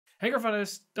Hey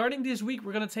Cardfighters, starting this week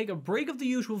we're going to take a break of the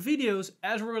usual videos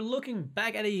as we're looking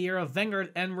back at a year of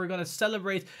Vanguard and we're going to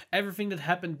celebrate everything that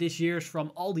happened this year,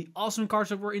 from all the awesome cards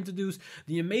that were introduced,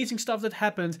 the amazing stuff that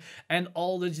happened, and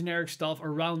all the generic stuff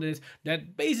around it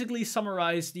that basically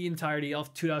summarized the entirety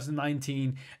of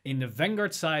 2019 in the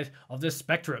Vanguard side of the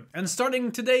spectrum. And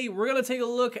starting today, we're going to take a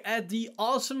look at the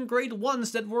awesome grade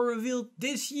ones that were revealed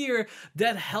this year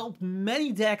that helped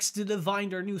many decks to define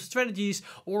their new strategies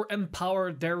or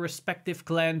empower their respective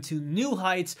clan to new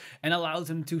heights and allow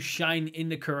them to shine in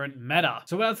the current meta.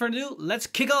 So without further ado, let's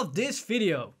kick off this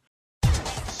video.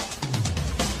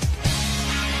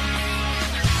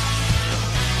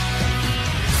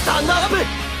 Stand up!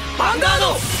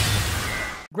 Vanguard!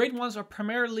 Grade 1s are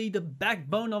primarily the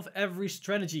backbone of every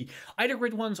strategy. Either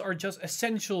grade 1s are just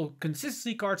essential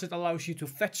consistency cards that allows you to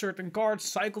fetch certain cards,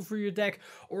 cycle through your deck,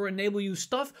 or enable you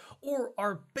stuff, or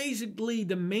are basically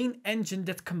the main engine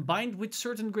that, combined with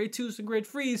certain grade 2s and grade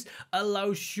 3s,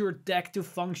 allows your deck to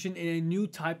function in a new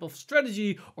type of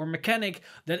strategy or mechanic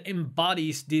that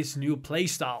embodies this new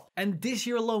playstyle. And this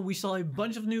year alone we saw a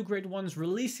bunch of new grade 1s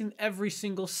released in every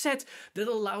single set that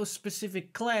allows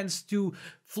specific clans to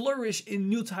flourish in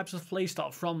new types of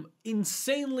playstyle, from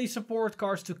insanely support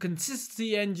cards to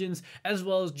consistency engines, as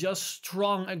well as just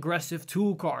strong aggressive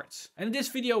tool cards. And in this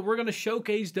video we're going to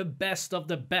showcase the best of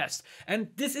the best. And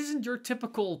this isn't your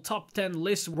typical top 10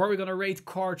 list where we're going to rate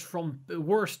cards from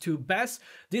worst to best.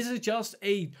 This is just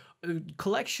a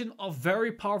collection of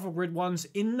very powerful grade 1s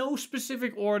in no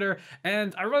specific order,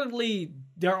 and ironically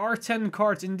there are 10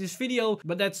 cards in this video,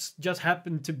 but that's just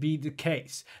happened to be the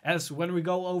case, as when we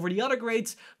go over the other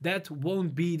grades that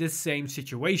won't be the same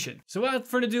situation. So without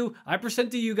further ado, I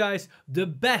present to you guys the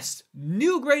best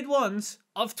new grade 1s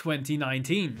of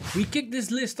 2019. We kick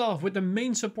this list off with the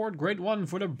main support grade 1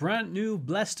 for the brand new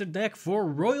Blaster deck for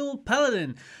Royal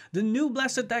Paladin. The new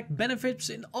Blaster deck benefits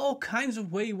in all kinds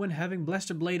of ways when having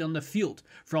Blaster Blade on the field,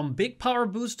 from big power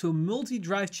boost to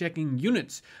multi-drive checking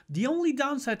units. The only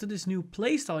downside to this new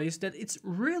playstyle is that it's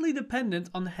really dependent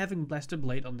on having Blaster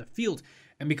Blade on the field.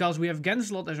 And because we have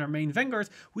Ganslot as our main Vanguard,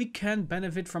 we can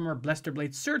benefit from our Blaster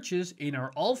Blade searches in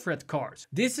our Alfred cards.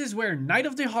 This is where Knight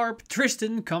of the Harp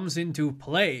Tristan comes into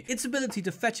play. Its ability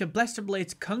to fetch a Blaster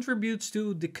Blade contributes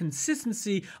to the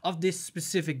consistency of this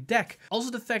specific deck. Also,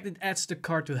 the fact it adds the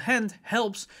card to hand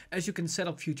helps, as you can set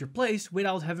up future plays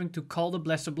without having to call the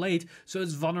Blaster Blade, so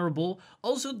it's vulnerable.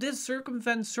 Also, this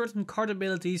circumvents certain card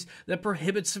abilities that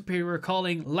prohibit superior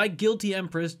calling, like Guilty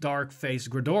Empress Dark Face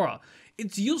Gredora.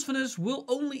 Its usefulness will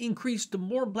only increase the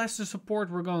more Blaster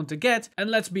support we're going to get, and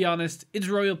let's be honest, it's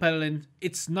Royal Paladin.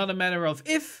 It's not a matter of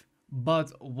if,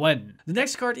 but when. The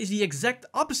next card is the exact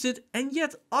opposite and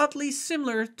yet oddly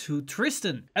similar to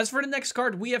Tristan. As for the next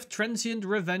card, we have Transient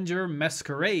Revenger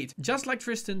Masquerade. Just like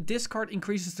Tristan, this card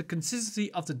increases the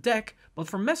consistency of the deck, but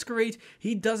for Masquerade,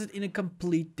 he does it in a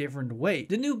complete different way.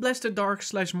 The new Blaster Dark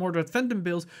 / Mordred Phantom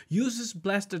build uses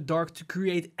Blaster Dark to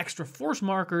create extra force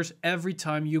markers every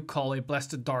time you call a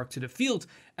Blaster Dark to the field.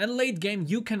 And late game,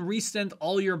 you can restand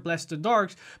all your Blaster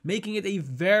Darks, making it a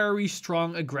very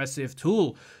strong aggressive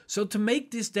tool. So to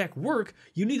make this deck work,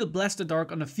 you need a Blaster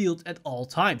Dark on the field at all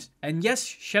times. And yes,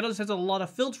 Shadows has a lot of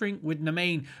filtering with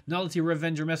Namain, Nullity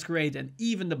Revenger Masquerade, and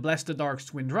even the Blaster Dark's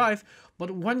Twin Drive,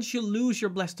 but once you lose your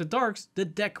Blaster Darks, the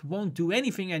deck won't do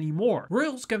anything anymore.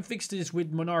 Royals can fix this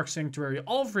with Monarch Sanctuary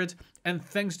Alfred, and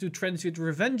thanks to Transient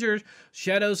Revenger,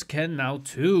 Shadows can now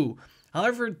too.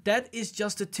 However, that is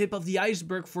just the tip of the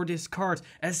iceberg for this card,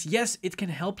 as yes, it can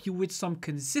help you with some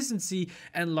consistency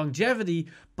and longevity,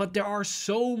 but there are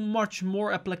so much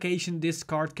more application this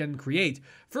card can create.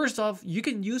 First off, you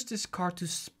can use this card to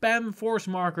spam force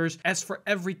markers, as for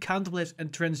every Counterblast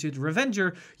and Transient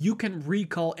Revenger, you can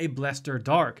recall a Blaster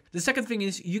Dark. The second thing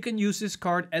is, you can use this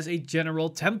card as a general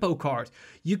tempo card.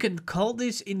 You can call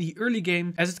this in the early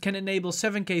game, as it can enable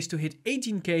 7Ks to hit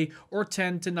 18k or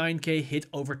 10 to 9k hit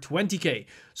over 20k.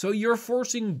 So you're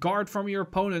forcing guard from your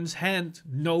opponent's hand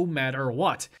no matter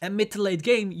what. And mid to late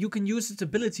game, you can use its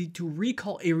ability to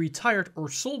recall a retired or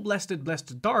soul blasted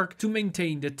Blaster Dark to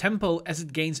maintain the tempo, as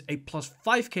it gains a plus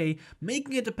 5k,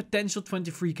 making it a potential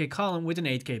 23k column with an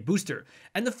 8k booster.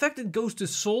 And the fact it goes to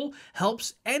soul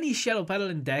helps any Shadow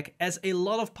Paladin deck, as a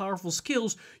lot of powerful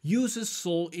skills uses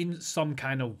soul in some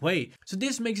kind of way. So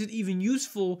this makes it even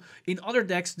useful in other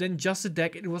decks than just the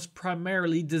deck it was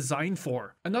primarily designed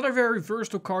for. Another very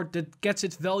versatile card that gets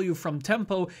its value from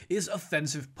tempo is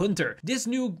Offensive Punter. This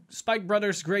new Spike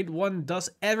Brothers grade 1 does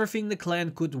everything the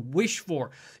clan could wish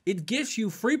for. It gives you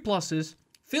 3 pluses,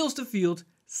 fills the field,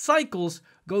 cycles,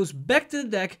 goes back to the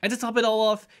deck, and to top it all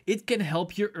off, it can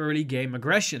help your early game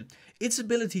aggression. its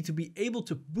ability to be able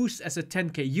to boost as a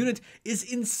 10k unit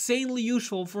is insanely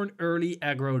useful for an early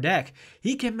aggro deck.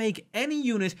 He can make any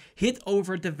unit hit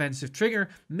over a defensive trigger,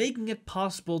 making it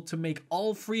possible to make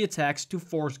all free attacks to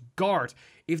force guard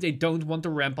if they don't want to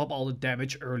ramp up all the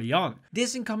damage early on.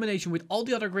 This in combination with all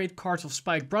the other great cards of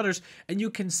Spike Brothers, and you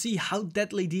can see how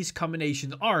deadly these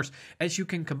combinations are, as you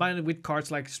can combine it with cards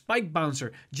like Spike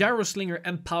Bouncer, Gyro Slinger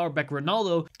and Powerback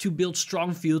Ronaldo to build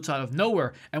strong fields out of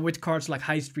nowhere, and with cards like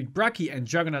High Speed Braki and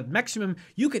Juggernaut Maximum,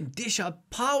 you can dish out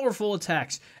powerful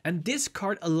attacks, and this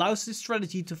card allows this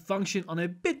strategy to function on a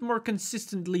bit more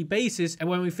consistently basis, and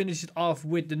when we finish it off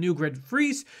with the new Great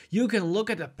Freeze, you can look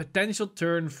at a potential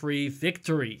turn-free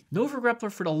victory. Nova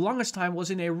Grappler for the longest time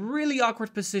was in a really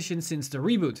awkward position since the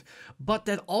reboot, but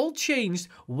that all changed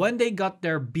when they got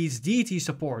their Beast Deity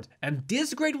support, and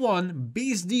this Grade 1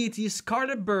 Beast Deity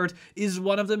Scarlet Bird is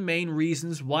one of the main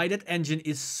reasons why that engine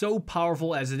is so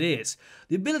powerful as it is.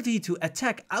 The ability to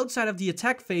attack outside of the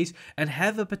attack phase and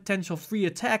have a potential free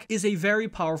attack is a very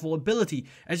powerful ability,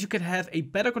 as you can have a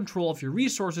better control of your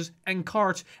resources and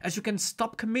cards, as you can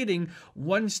stop committing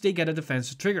once they get a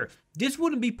defensive trigger. This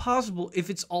wouldn't be possible if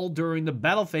it's all during the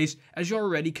battle phase, as you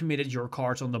already committed your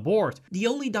cards on the board. The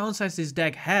only downside this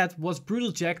deck had was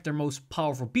Brutal Jack, their most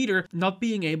powerful beater, not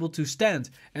being able to stand,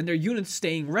 and their units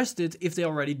staying rested if they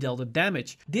already dealt a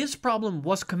damage. This problem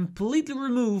was completely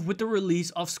removed with the release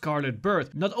of Scarlet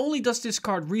Bird. Not only does this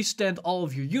card restand all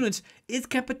of your units, it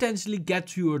can potentially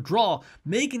get you a draw,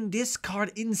 making this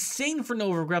card insane for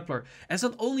Nova Grappler, as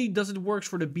not only does it work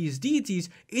for the Beast Deities,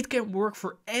 it can work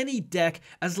for any deck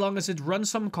as long as it runs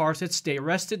some cards that stay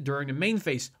rested during the main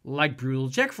phase, like Brutal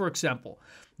Jack for example.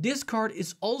 This card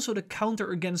is also the counter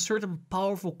against certain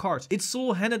powerful cards. It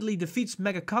single-handedly defeats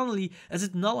Mega Connolly as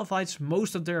it nullifies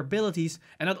most of their abilities,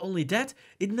 and not only that,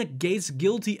 it negates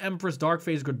Guilty Empress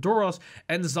Darkface Godoros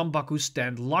and Zambaku's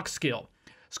Stand Lock skill.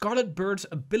 Scarlet Bird's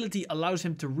ability allows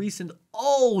him to resend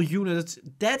all units,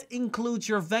 that includes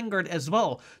your Vanguard as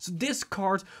well. So this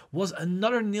card was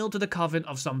another nail to the coffin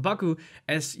of Zambaku,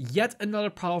 as yet another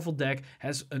powerful deck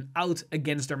has an out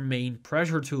against their main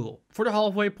pressure tool. For the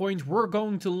halfway point, we're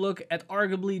going to look at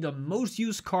arguably the most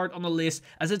used card on the list,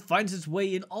 as it finds its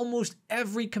way in almost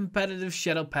every competitive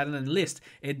Shadow Paladin list.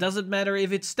 It doesn't matter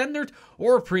if it's standard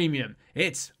or premium,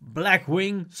 it's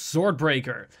Blackwing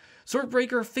Swordbreaker.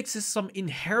 Swordbreaker fixes some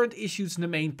inherent issues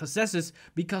Nemain possesses,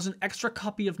 because an extra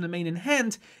copy of Nemain in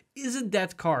hand is a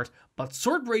dead card, but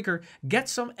Swordbreaker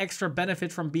gets some extra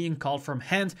benefit from being called from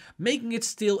hand, making it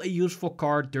still a useful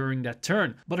card during that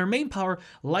turn. But her main power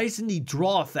lies in the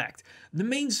draw effect.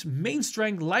 Nemain's main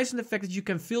strength lies in the fact that you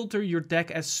can filter your deck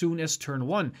as soon as turn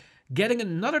 1. Getting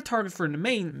another target for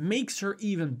Nemain makes her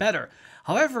even better.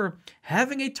 However,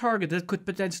 having a target that could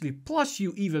potentially plus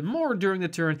you even more during the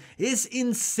turn is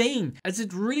insane, as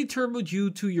it really turboed you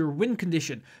to your win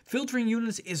condition. Filtering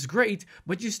units is great,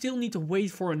 but you still need to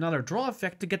wait for another draw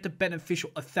effect to get the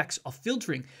beneficial effects of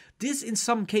filtering. This in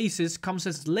some cases comes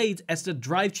as late as the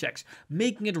drive checks,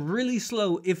 making it really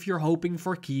slow if you're hoping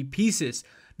for key pieces.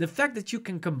 The fact that you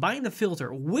can combine the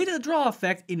filter with a draw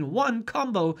effect in one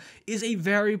combo is a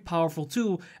very powerful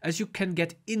tool, as you can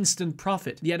get instant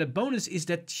profit. The added bonus is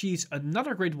that she's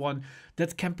another great one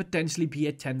that can potentially be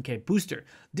a 10k booster.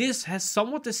 This has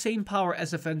somewhat the same power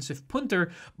as Offensive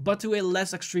Punter, but to a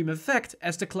less extreme effect,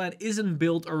 as the clan isn't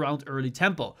built around early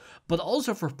tempo. But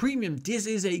also for premium, this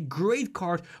is a great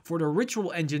card for the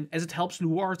ritual engine, as it helps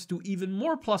Luard do even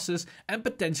more pluses and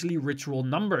potentially ritual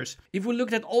numbers. If we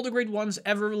looked at all the great ones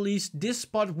ever released, this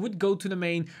spot would go to the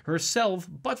main herself,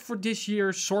 but for this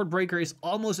year, Swordbreaker is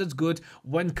almost as good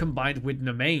when combined with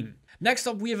Nemain. Next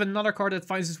up, we have another card that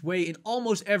finds its way in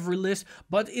almost every list,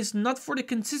 but is not for the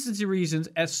consistency reasons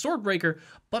as Swordbreaker,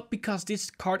 but because this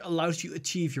card allows you to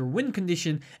achieve your win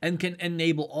condition and can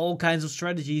enable all kinds of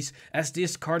strategies, as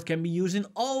this card can be used in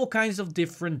all kinds of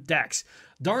different decks.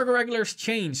 Dark Regulars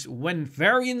changed when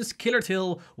Variant's Killer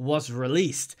Tail was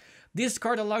released. This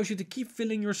card allows you to keep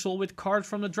filling your soul with cards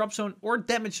from the drop zone or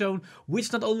damage zone,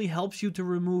 which not only helps you to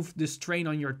remove the strain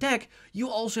on your deck, you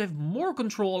also have more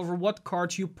control over what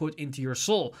cards you put into your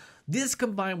soul. This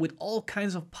combined with all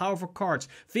kinds of powerful cards,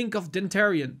 think of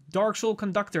Dentarian, Dark Soul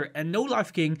Conductor and No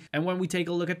Life King, and when we take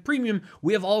a look at premium,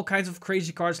 we have all kinds of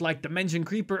crazy cards like Dimension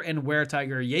Creeper and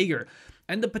Were-Tiger Jaeger.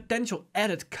 And the potential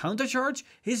added countercharge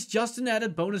is just an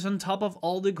added bonus on top of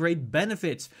all the great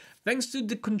benefits. Thanks to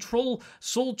the control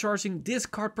soul charging this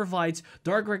card provides,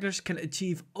 Dark Regulars can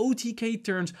achieve OTK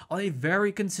turns on a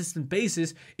very consistent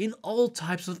basis in all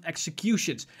types of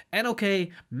executions. And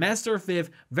okay, Master of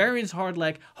Viv, Variance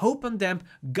Hardlag, hope Open Damp,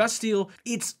 Gust Steal,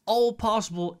 it's all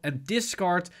possible, and this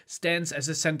card stands as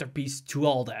a centerpiece to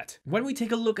all that. When we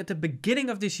take a look at the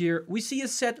beginning of this year, we see a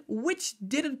set which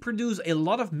didn't produce a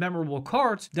lot of memorable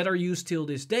cards that are used till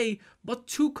this day, but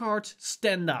 2 cards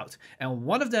stand out, and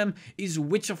one of them is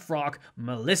Witch of Frog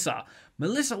Melissa.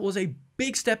 Melissa was a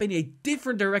big step in a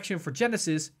different direction for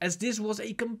Genesis, as this was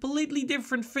a completely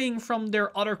different thing from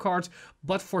their other cards,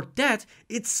 but for that,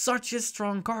 it's such a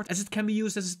strong card, as it can be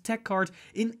used as a tech card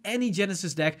in any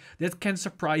Genesis deck that can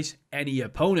surprise any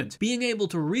opponent. Being able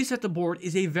to reset the board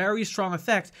is a very strong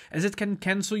effect, as it can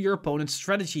cancel your opponent's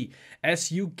strategy,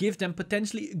 as you give them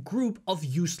potentially a group of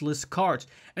useless cards.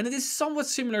 And it is somewhat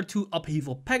similar to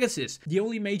Upheaval Pegasus. The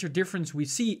only major difference we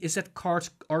see is that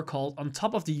cards are called on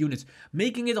top of the unit,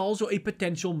 making it also a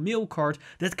potential mill card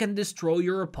that can destroy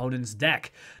your opponent's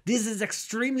deck. This is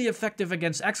extremely effective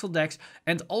against Axel decks,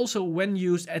 and also when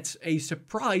used as a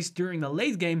surprise during the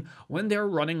late game when they're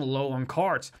running low on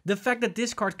cards. The fact that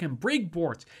this card can break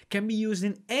boards, can be used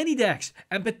in any decks,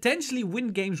 and potentially win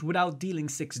games without dealing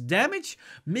 6 damage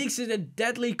makes it a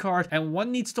deadly card and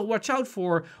one needs to watch out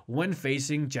for when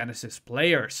facing Genesis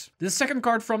players. The second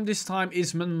card from this time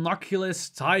is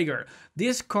Monoculous Tiger.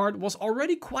 This card was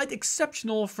already quite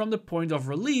exceptional from the point of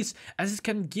release, as it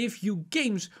can give you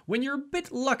games when you're a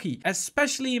bit lucky,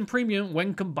 especially in Premium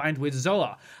when combined with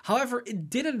Zoa. However, it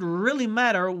didn't really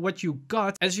matter what you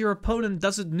got, as your opponent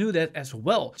doesn't know that as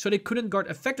well, so they couldn't guard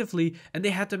effectively and they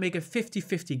had to make a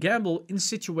 50-50 gamble in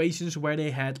situations where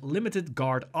they had limited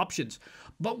guard options.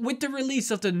 But with the release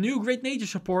of the new Great Nature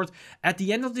support at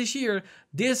the end of this year,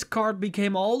 this card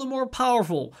became all the more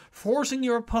powerful. Forcing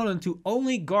your opponent to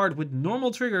only guard with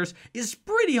normal triggers is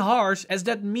pretty harsh, as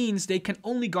that means they can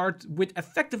only guard with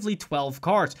effectively 12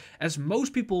 cards, as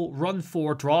most people run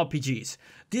 4 draw PGs.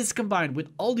 This combined with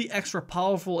all the extra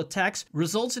powerful attacks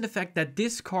results in the fact that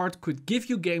this card could give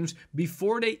you games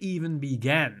before they even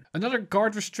began. Another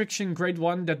guard restriction grade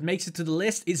 1 that makes it to the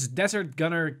list is Desert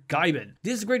Gunner Gaiden.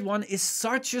 This grade 1 is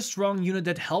such a strong unit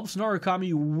that helps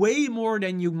Narukami way more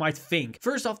than you might think.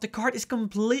 First off, the card is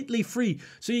completely free,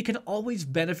 so you can always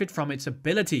benefit from its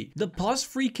ability. The plus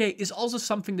 3k is also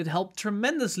something that helped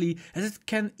tremendously, as it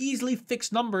can easily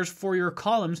fix numbers for your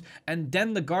columns, and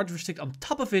then the guard restrict on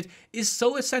top of it is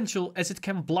so essential, as it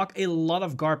can block a lot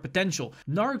of guard potential.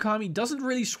 Narukami doesn't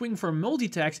really swing for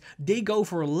multi-attacks, they go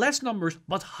for less numbers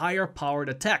but higher powered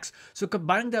attacks, so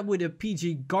combining that with a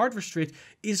PG guard restrict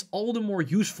is all the more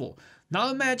useful. Now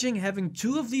imagine having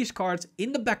 2 of these cards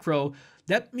in the back row.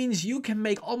 That means you can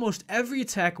make almost every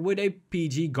attack with a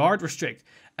PG guard restrict.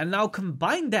 And now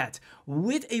combine that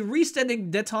with a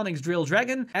restanding Detonix Drill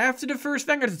Dragon. After the first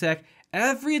Vanguard attack,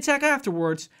 every attack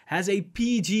afterwards has a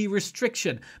PG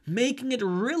restriction, making it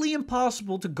really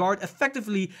impossible to guard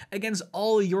effectively against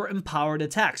all your empowered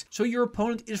attacks. So your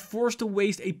opponent is forced to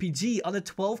waste a PG on a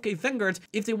 12k Vanguard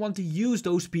if they want to use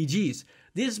those PGs.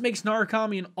 This makes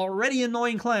Narukami, an already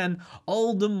annoying clan,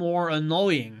 all the more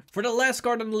annoying. For the last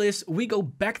card on the list, we go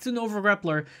back to Nova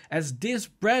Grappler, as this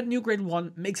brand new grade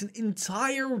 1 makes an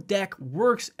entire deck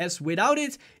works, as without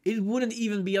it, it wouldn't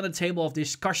even be on the table of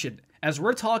discussion. As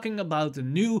we're talking about the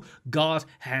new God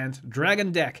Hand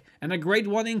Dragon deck. And the grade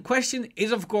 1 in question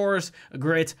is of course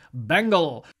Grit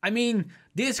Bengal. I mean,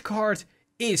 this card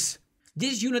is...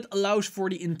 This unit allows for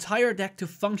the entire deck to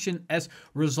function as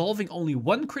resolving only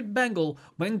 1 crit bangle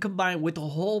when combined with the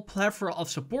whole plethora of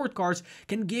support cards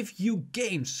can give you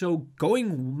games, so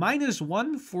going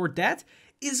 -1 for that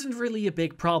isn't really a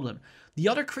big problem. The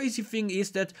other crazy thing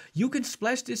is that you can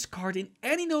splash this card in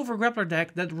any Nova Grappler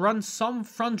deck that runs some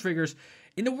front triggers.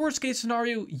 In the worst case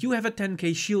scenario, you have a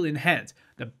 10k shield in hand.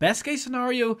 The best case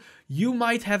scenario, you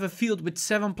might have a field with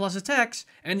 7+ attacks,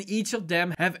 and each of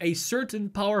them have a certain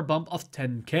power bump of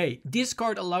 10k. This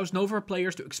card allows Nova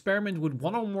players to experiment with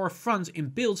 1 or more fronts in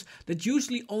builds that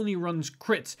usually only runs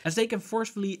crits, as they can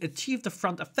forcefully achieve the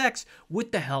front effects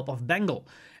with the help of Bengal.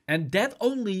 And that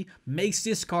only makes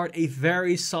this card a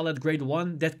very solid grade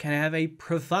 1 that can have a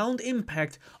profound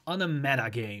impact on a meta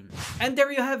game. And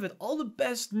there you have it, all the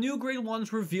best new grade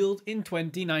 1s revealed in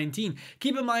 2019.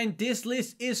 Keep in mind, this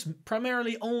list is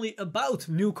primarily only about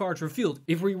new cards revealed.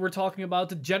 If we were talking about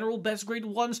the general best grade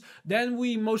 1s, then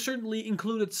we most certainly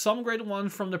included some grade 1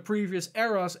 from the previous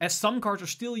eras, as some cards are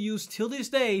still used till this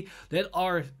day that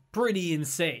are pretty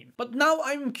insane. But now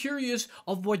I'm curious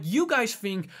of what you guys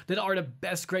think that are the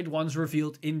best grade 1s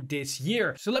revealed in this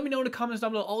year. So let me know in the comments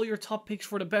down below all your top picks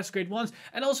for the best grade 1s,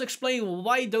 and also explain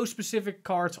why those specific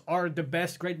cards are the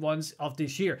best grade 1s of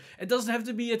this year. It doesn't have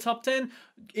to be a top 10,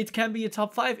 it can be a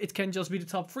top 5, it can just be the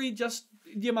top 3, just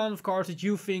the amount of cards that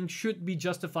you think should be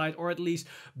justified or at least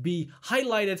be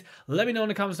highlighted. Let me know in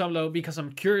the comments down below, because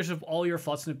I'm curious of all your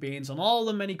thoughts and opinions on all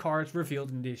the many cards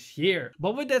revealed in this year.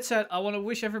 But with that said, I want to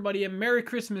wish everybody a Merry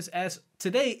Christmas, as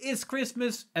today is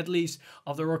Christmas, at least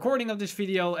of the recording of this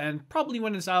video and probably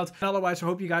when it's out. And otherwise, I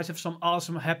hope you guys have some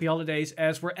awesome happy holidays,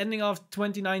 as we're ending off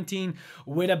 2019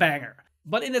 with a banger.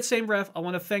 But in that same breath, I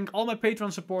want to thank all my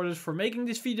Patreon supporters for making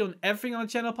this video and everything on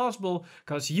the channel possible,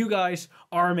 because you guys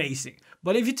are amazing.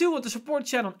 But if you too want to support the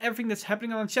channel and everything that's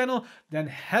happening on the channel, then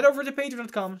head over to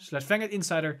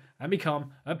patreon.com/VanguardInsider and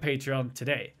become a Patreon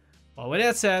today. But with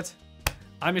that said,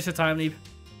 I'm Mr. Time Leap,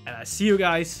 and I see you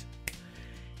guys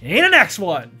in the next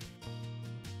one.